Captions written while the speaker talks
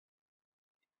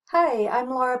Hi, I'm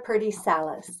Laura Purdie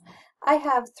Salas. I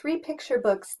have 3 picture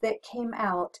books that came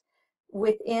out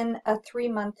within a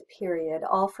 3-month period,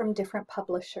 all from different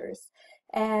publishers.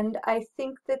 And I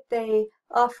think that they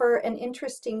offer an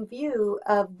interesting view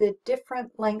of the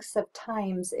different lengths of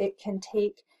times it can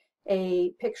take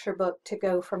a picture book to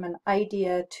go from an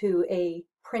idea to a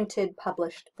printed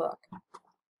published book.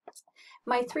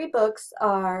 My 3 books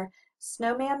are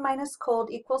Snowman-Cold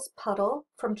Puddle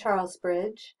from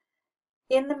Charlesbridge,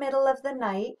 In the Middle of the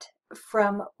Night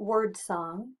from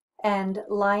Wordsong, and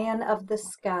Lion of the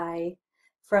Sky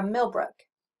from Millbrook.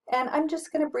 And I'm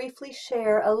just going to briefly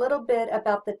share a little bit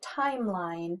about the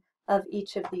timeline of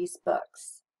each of these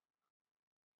books.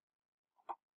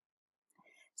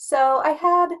 So I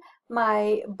had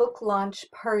my book launch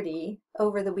party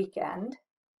over the weekend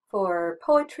for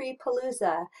Poetry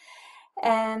Palooza,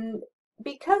 and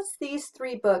because these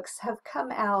 3 books have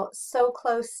come out so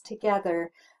close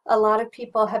together, a lot of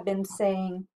people have been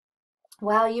saying,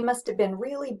 wow, you must have been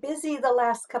really busy the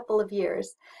last couple of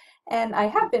years. And I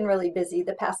have been really busy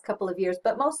the past couple of years,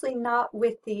 but mostly not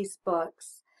with these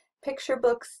books. Picture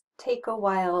books take a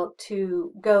while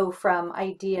to go from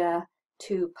idea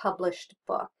to published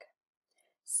book.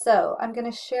 So I'm going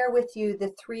to share with you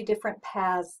the 3 different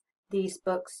paths these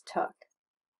books took.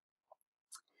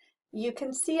 You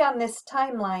can see on this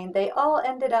timeline, they all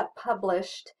ended up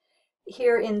published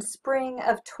here in spring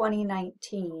of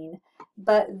 2019,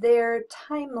 but their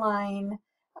timeline,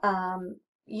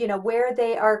 where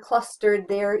they are clustered,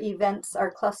 their events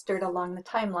are clustered along the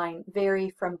timeline, vary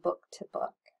from book to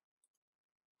book.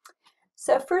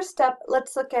 So first up,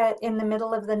 let's look at In the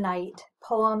Middle of the Night,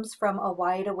 Poems from a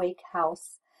Wide Awake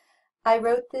House. I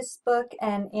wrote this book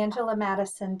and Angela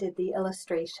Matteson did the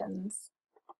illustrations.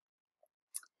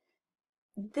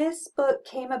 This book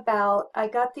came about, I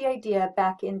got the idea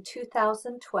back in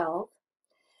 2012.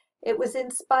 It was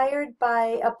inspired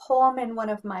by a poem in one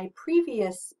of my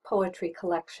previous poetry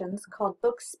collections called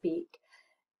Book Speak,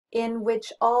 in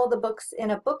which all the books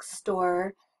in a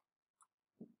bookstore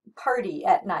party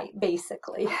at night,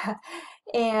 basically.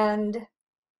 And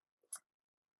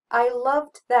I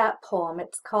loved that poem.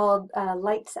 It's called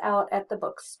Lights Out at the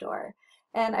Bookstore.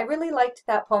 And I really liked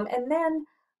that poem. And then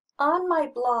on my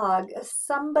blog,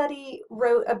 somebody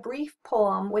wrote a brief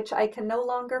poem, which I can no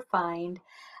longer find,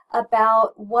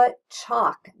 about what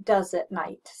chalk does at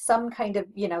night. Some kind of,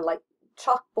 like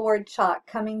chalkboard chalk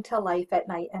coming to life at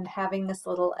night and having this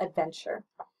little adventure.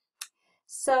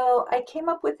 So I came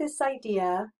up with this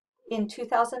idea in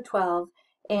 2012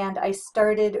 and I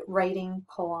started writing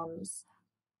poems.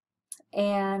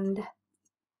 And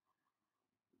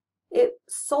it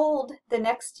sold the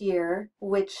next year,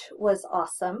 which was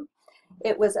awesome.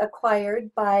 It was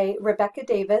acquired by Rebecca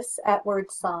Davis at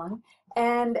Wordsong,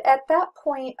 and at that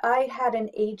point I had an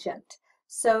agent.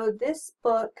 So this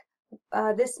book,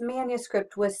 this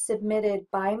manuscript was submitted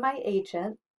by my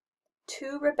agent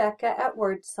to Rebecca at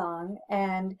Wordsong,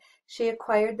 and she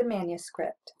acquired the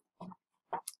manuscript.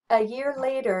 A year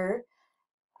later,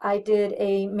 I did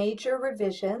a major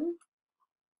revision.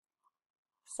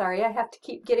 Sorry, I have to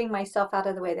keep getting myself out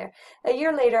of the way there. A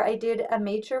year later, I did a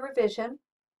major revision.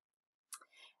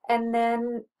 And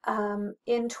then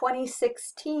in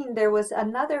 2016, there was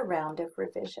another round of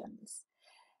revisions.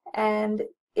 And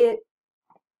it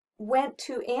went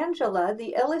to Angela,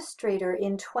 the illustrator,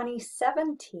 in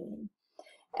 2017.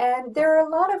 And there are a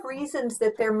lot of reasons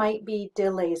that there might be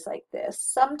delays like this.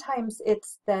 Sometimes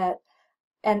it's that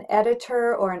an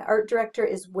editor or an art director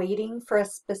is waiting for a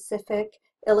specific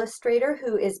illustrator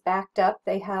who is backed up.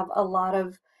 They have a lot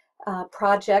of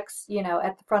projects,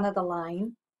 at the front of the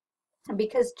line.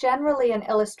 Because generally an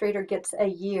illustrator gets a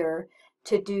year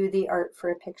to do the art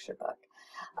for a picture book.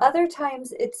 Other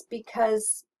times it's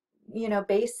because,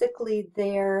 basically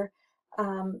their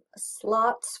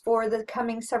slots for the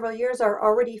coming several years are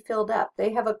already filled up.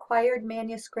 They have acquired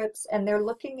manuscripts and they're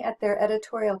looking at their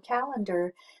editorial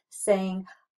calendar saying,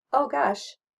 oh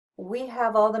gosh, we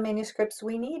have all the manuscripts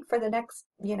we need for the next,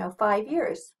 5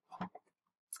 years.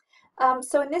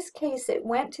 So in this case, it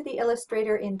went to the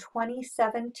illustrator in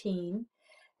 2017,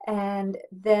 and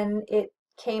then it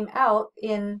came out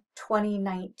in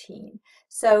 2019.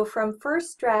 So from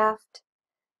first draft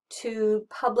to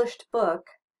published book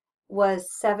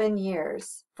was 7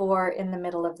 years for In the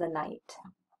Middle of the Night.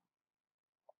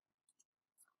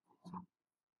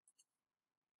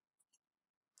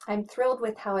 I'm thrilled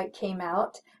with how it came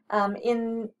out.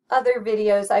 In other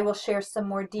videos, I will share some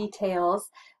more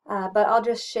details, but I'll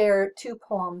just share 2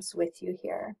 poems with you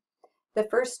here. The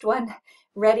first one,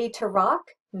 Ready to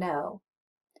Rock? No.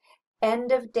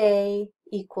 End of day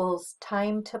equals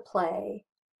time to play,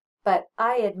 but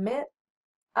I admit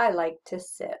I like to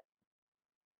sit.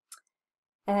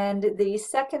 And the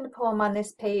second poem on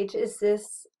this page is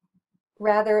this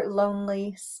rather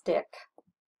lonely stick.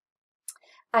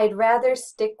 I'd rather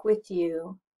stick with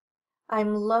you.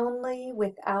 I'm lonely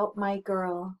without my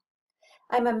girl.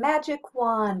 I'm a magic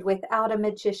wand without a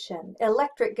magician,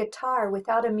 electric guitar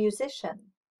without a musician.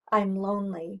 I'm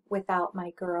lonely without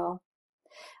my girl.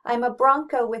 I'm a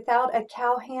bronco without a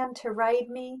cowhand to ride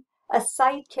me, a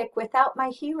sidekick without my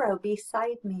hero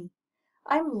beside me.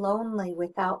 I'm lonely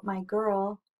without my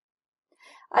girl.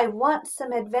 I want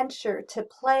some adventure to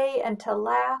play and to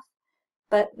laugh,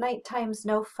 but nighttime's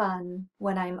no fun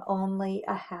when I'm only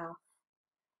a half.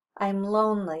 I'm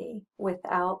lonely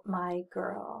without my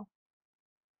girl.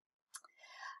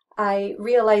 I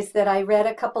realized that I read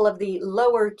a couple of the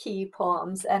lower key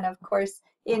poems, and of course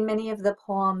in many of the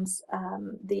poems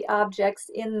the objects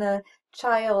in the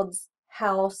child's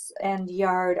house and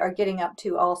yard are getting up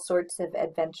to all sorts of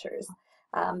adventures,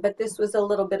 but this was a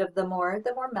little bit of the more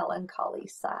melancholy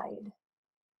side.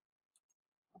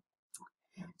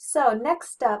 So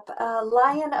next up,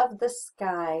 Lion of the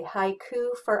Sky, haiku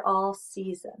for all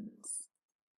seasons.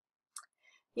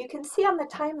 You can see on the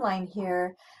timeline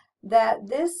here that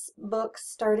this book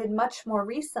started much more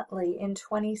recently in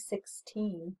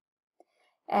 2016.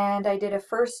 And I did a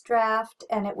first draft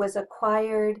and it was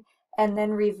acquired, and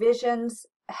then revisions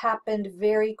happened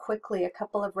very quickly, a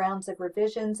couple of rounds of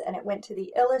revisions, and it went to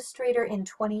the illustrator in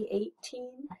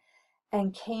 2018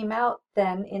 and came out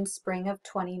then in spring of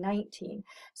 2019.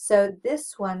 So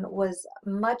this one was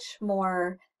much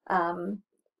more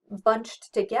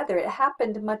bunched together. It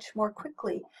happened much more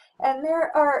quickly, and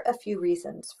there are a few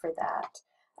reasons for that.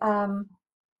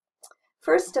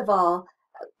 First of all,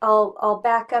 I'll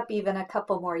back up even a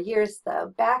couple more years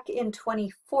though. Back in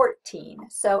 2014,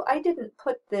 so I didn't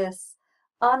put this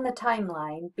on the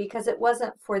timeline because it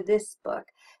wasn't for this book,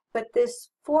 but this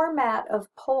format of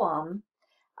poem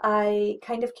I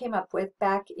kind of came up with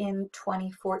back in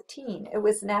 2014. It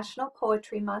was National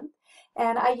Poetry Month,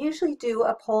 and I usually do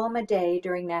a poem a day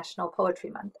during National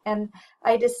Poetry Month. And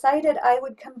I decided I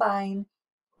would combine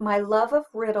my love of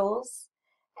riddles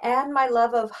and my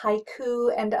love of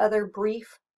haiku and other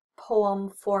brief poem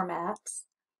formats,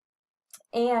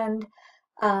 and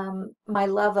my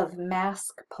love of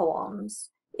mask poems,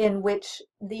 in which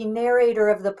the narrator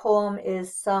of the poem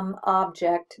is some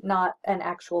object, not an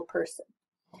actual person.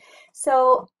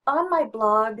 So on my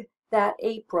blog that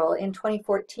April in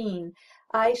 2014,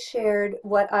 I shared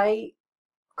what I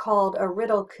called a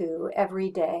riddle coup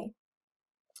every day.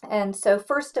 And so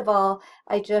first of all,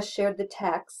 I just shared the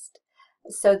text.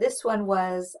 So this one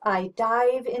was, I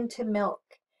dive into milk.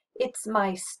 It's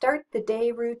my start the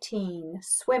day routine,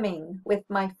 swimming with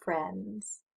my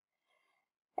friends.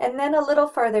 And then a little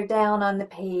farther down on the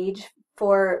page,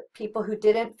 for people who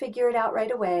didn't figure it out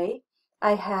right away,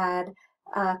 I had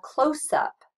a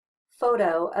close-up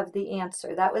photo of the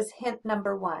answer. That was hint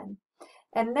number one.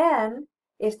 And then,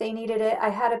 if they needed it, I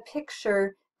had a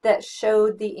picture that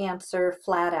showed the answer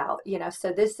flat out.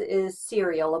 So this is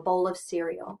cereal, a bowl of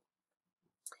cereal.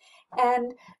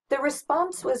 And the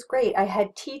response was great. I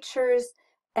had teachers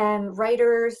and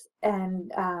writers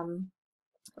and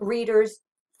readers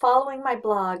following my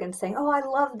blog and saying, oh, I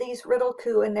love these riddle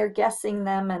coup, and they're guessing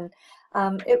them, and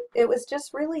it was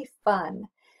just really fun.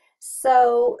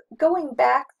 So going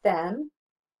back then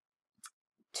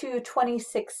to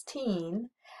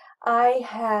 2016, I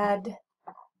had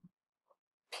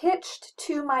pitched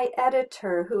to my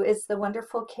editor, who is the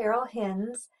wonderful Carol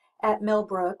Hinz at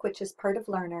Millbrook, which is part of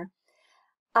Learner.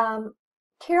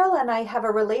 Carol and I have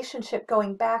a relationship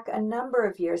going back a number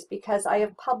of years because I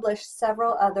have published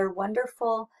several other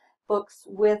wonderful books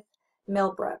with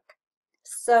Millbrook.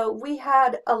 So we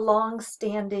had a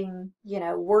long-standing,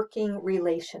 working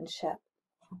relationship.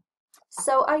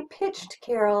 So I pitched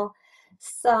Carol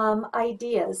some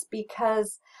ideas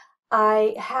because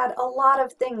I had a lot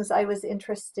of things I was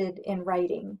interested in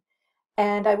writing,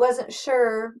 and I wasn't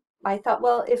sure. I thought,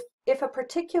 well, if a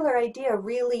particular idea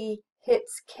really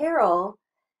hits Carol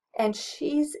and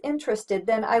she's interested,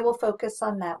 then I will focus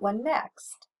on that one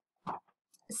next.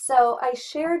 So I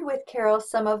shared with Carol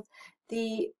some of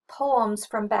the poems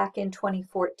from back in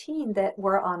 2014 that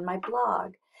were on my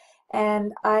blog,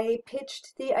 and I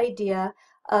pitched the idea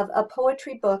of a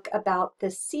poetry book about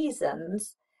the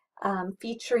seasons,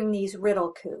 featuring these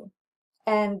riddle coup.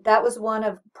 And that was one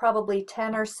of probably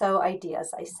 10 or so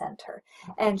ideas I sent her.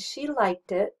 And she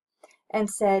liked it and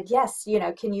said, yes,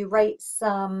 can you write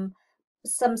some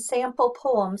sample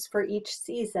poems for each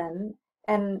season,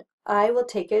 and I will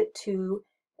take it to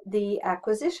the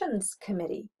acquisitions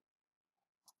committee.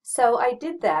 So I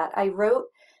did that. I wrote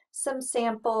some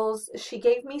samples. She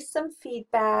gave me some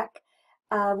feedback.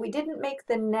 We didn't make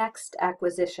the next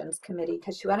acquisitions committee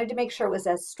because she wanted to make sure it was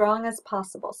as strong as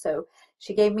possible. So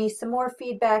she gave me some more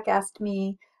feedback, asked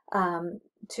me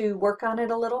to work on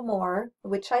it a little more,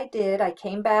 which I did. I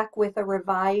came back with a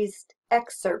revised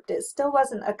excerpt. It still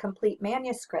wasn't a complete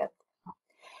manuscript.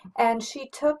 And she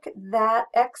took that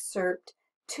excerpt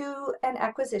to an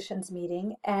acquisitions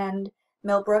meeting, and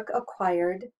Millbrook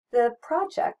acquired the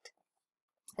project.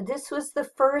 This was the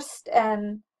first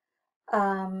and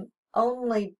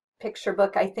only picture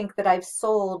book I think that I've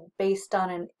sold based on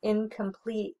an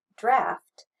incomplete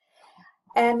draft.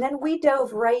 And then we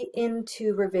dove right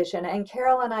into revision. And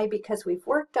Carol and I, because we've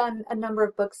worked on a number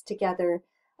of books together,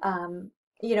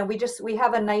 you know, we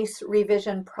have a nice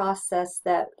revision process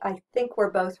that I think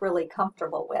we're both really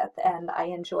comfortable with, and I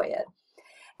enjoy it.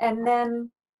 And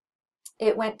then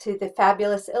it went to the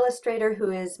fabulous illustrator who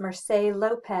is Merce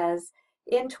Lopez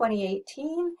in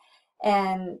 2018,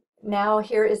 and now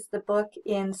here is the book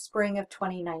in spring of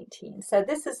 2019. So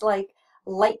this is like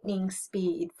lightning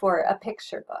speed for a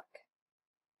picture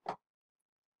book.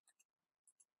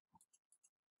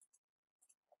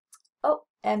 Oh,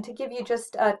 and to give you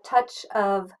just a touch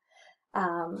of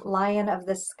Lion of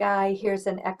the Sky, here's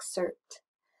an excerpt.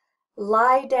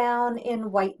 Lie down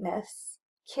in whiteness,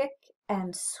 kick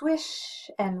and swish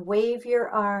and wave your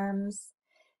arms,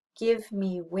 give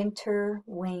me winter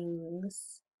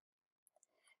wings.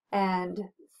 And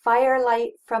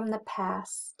firelight from the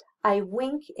past, I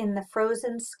wink in the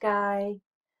frozen sky,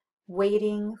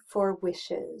 waiting for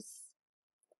wishes.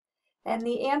 And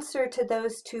the answer to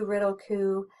those two riddle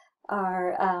coup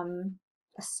are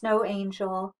a snow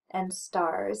angel and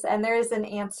stars. And there is an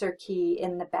answer key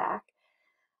in the back.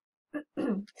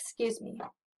 Excuse me.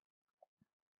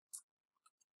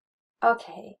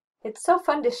 Okay, it's so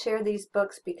fun to share these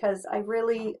books because I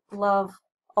really love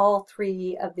all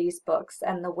three of these books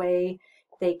and the way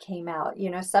they came out.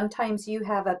 You know, sometimes you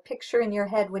have a picture in your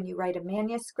head when you write a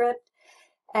manuscript,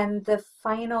 and the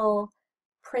final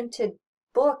printed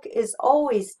book is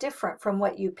always different from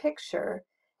what you picture.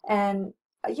 And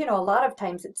you know, a lot of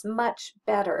times it's much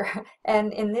better.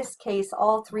 And in this case,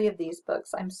 all three of these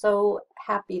books, I'm so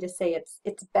happy to say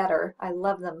it's better. I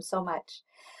love them so much.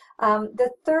 The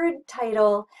third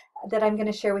title that I'm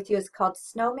going to share with you is called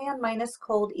Snowman minus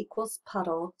Cold equals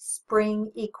Puddle,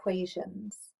 Spring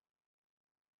Equations.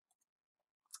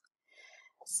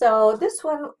 So this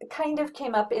one kind of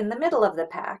came up in the middle of the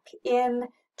pack. In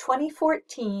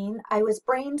 2014, I was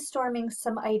brainstorming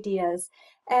some ideas,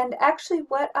 and actually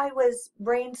what I was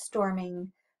brainstorming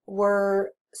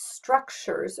were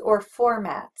structures or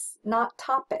formats, not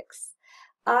topics.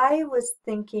 I was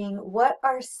thinking, what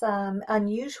are some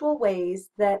unusual ways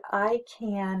that I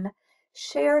can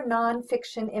share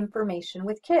nonfiction information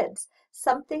with kids?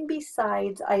 Something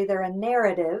besides either a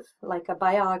narrative, like a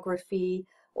biography,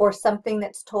 or something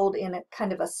that's told in a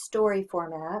kind of a story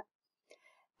format,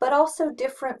 but also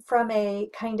different from a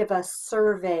kind of a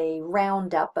survey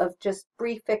roundup of just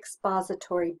brief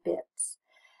expository bits.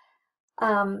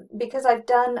 Because I've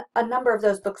done a number of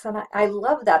those books and I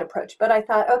love that approach, but I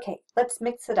thought, okay, let's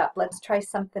mix it up. Let's try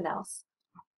something else.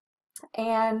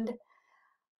 And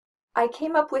I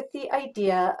came up with the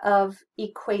idea of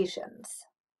equations.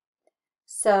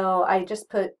 So I just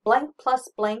put blank plus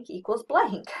blank equals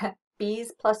blank.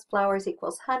 Bees plus flowers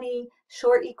equals honey,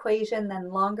 short equation, then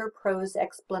longer prose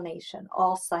explanation,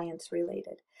 all science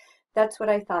related. That's what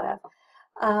I thought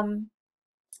of.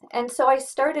 And so I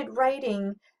started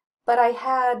writing, but I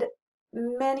had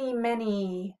many,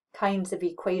 many kinds of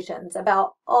equations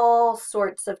about all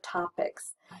sorts of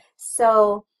topics.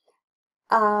 So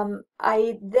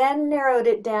I then narrowed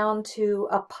it down to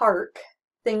a park,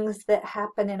 things that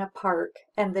happen in a park,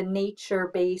 and the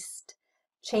nature-based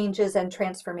changes and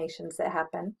transformations that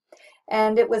happen.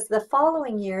 And it was the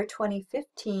following year,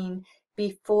 2015,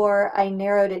 before I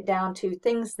narrowed it down to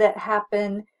things that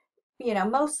happen, you know,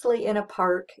 mostly in a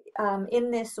park,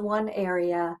 in this one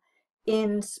area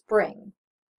in spring.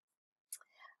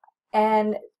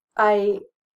 And I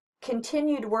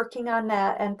continued working on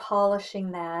that and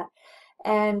polishing that.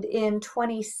 And in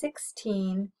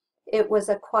 2016, it was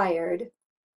acquired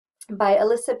by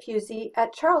Alyssa Pusey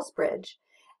at Charlesbridge.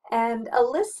 And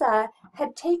Alyssa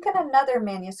had taken another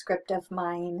manuscript of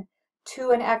mine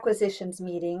to an acquisitions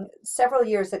meeting several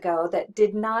years ago that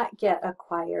did not get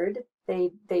acquired.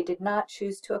 They did not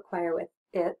choose to acquire with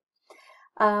it.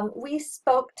 We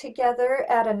spoke together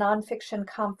at a nonfiction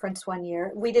conference one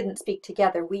year. We didn't speak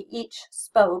together. We each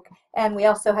spoke, and we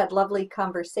also had lovely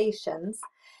conversations.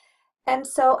 And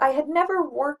so I had never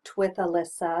worked with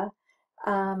Alyssa,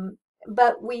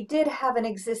 but we did have an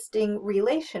existing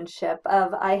relationship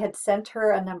of I had sent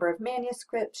her a number of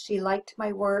manuscripts, she liked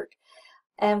my work,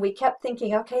 and we kept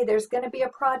thinking, okay, there's going to be a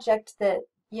project that,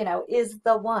 you know, is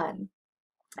the one.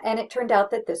 And it turned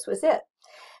out that this was it.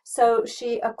 So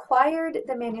she acquired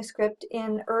the manuscript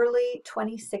in early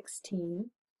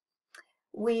 2016.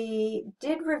 We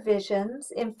did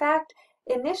revisions. In fact,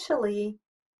 initially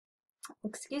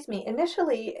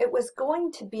it was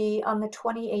going to be on the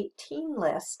 2018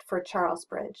 list for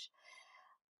Charlesbridge.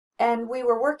 And we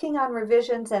were working on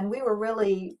revisions, and we were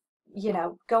really, you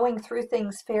know, going through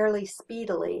things fairly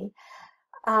speedily.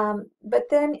 But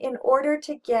then in order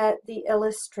to get the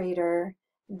illustrator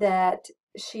that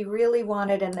she really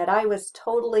wanted and that I was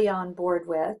totally on board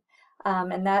with,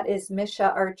 and that is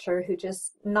Micha Archer, who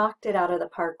just knocked it out of the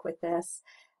park with this.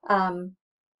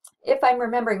 If I'm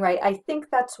remembering right, I think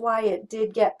that's why it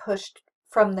did get pushed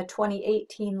from the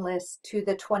 2018 list to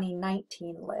the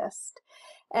 2019 list.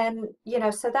 And, you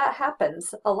know, so that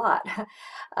happens a lot.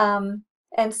 And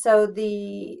so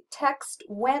the text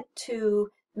went to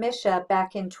Micha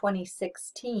back in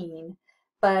 2016,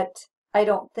 but I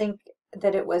don't think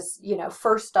that it was, you know,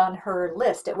 first on her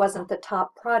list. It wasn't the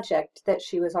top project that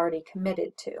she was already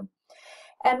committed to.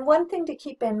 And one thing to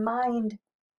keep in mind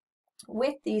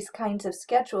with these kinds of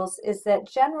schedules is that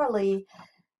generally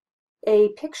a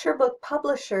picture book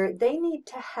publisher, they need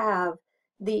to have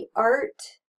the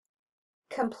art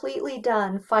completely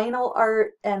done, final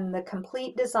art and the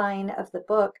complete design of the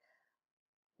book,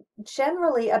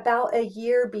 generally about a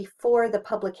year before the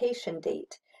publication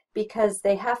date, because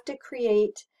they have to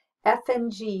create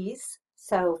FNGs,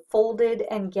 so folded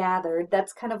and gathered.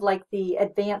 That's kind of like the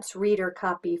advanced reader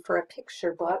copy for a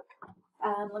picture book.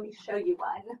 Let me show you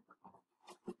one.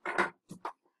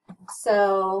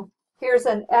 So here's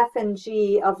an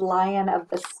FNG of Lion of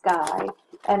the Sky,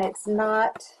 and it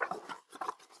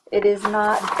is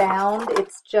not bound,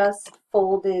 it's just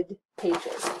folded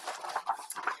pages.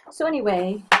 So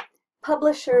anyway,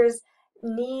 publishers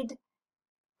need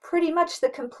pretty much the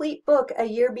complete book a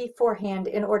year beforehand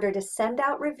in order to send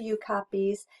out review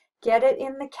copies, get it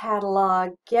in the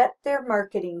catalog, get their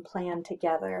marketing plan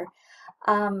together.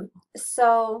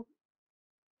 So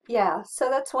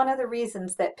that's one of the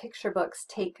reasons that picture books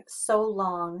take so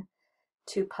long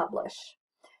to publish.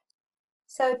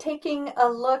 So taking a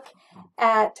look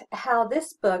at how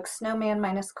this book,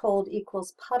 Snowman-Cold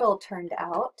Puddle, turned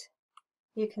out,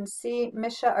 you can see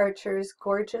Micha Archer's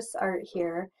gorgeous art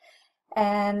here.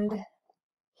 And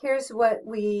here's what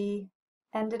we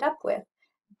ended up with.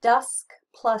 Dusk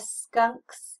plus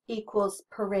skunks equals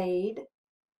parade.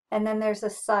 And then there's a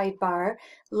sidebar.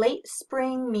 Late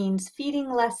spring means feeding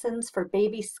lessons for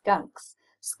baby skunks.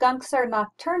 Skunks are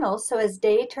nocturnal, so as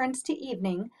day turns to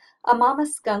evening, a mama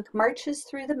skunk marches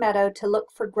through the meadow to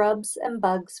look for grubs and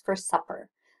bugs for supper.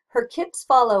 Her kits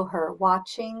follow her,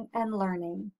 watching and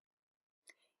learning.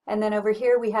 And then over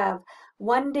here we have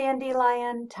 1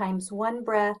 dandelion times 1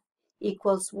 breath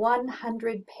equals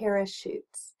 100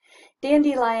 parachutes.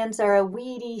 Dandelions are a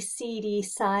weedy, seedy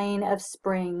sign of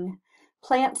spring.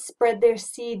 Plants spread their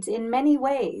seeds in many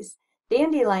ways.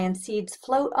 Dandelion seeds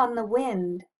float on the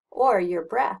wind or your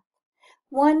breath.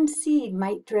 One seed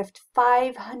might drift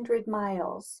 500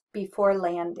 miles before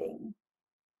landing.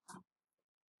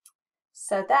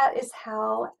 So that is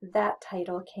how that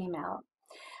title came out.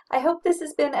 I hope this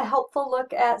has been a helpful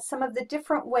look at some of the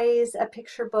different ways a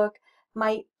picture book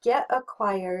might get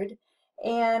acquired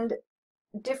and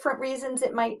different reasons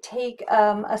it might take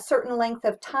a certain length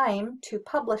of time to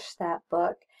publish that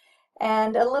book,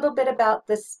 and a little bit about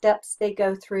the steps they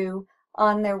go through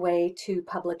on their way to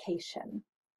publication.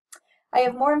 I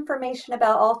have more information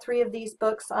about all 3 of these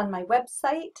books on my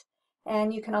website,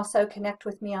 and you can also connect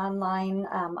with me online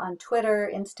on Twitter,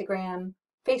 Instagram,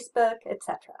 Facebook,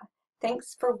 etc.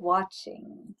 Thanks for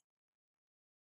watching.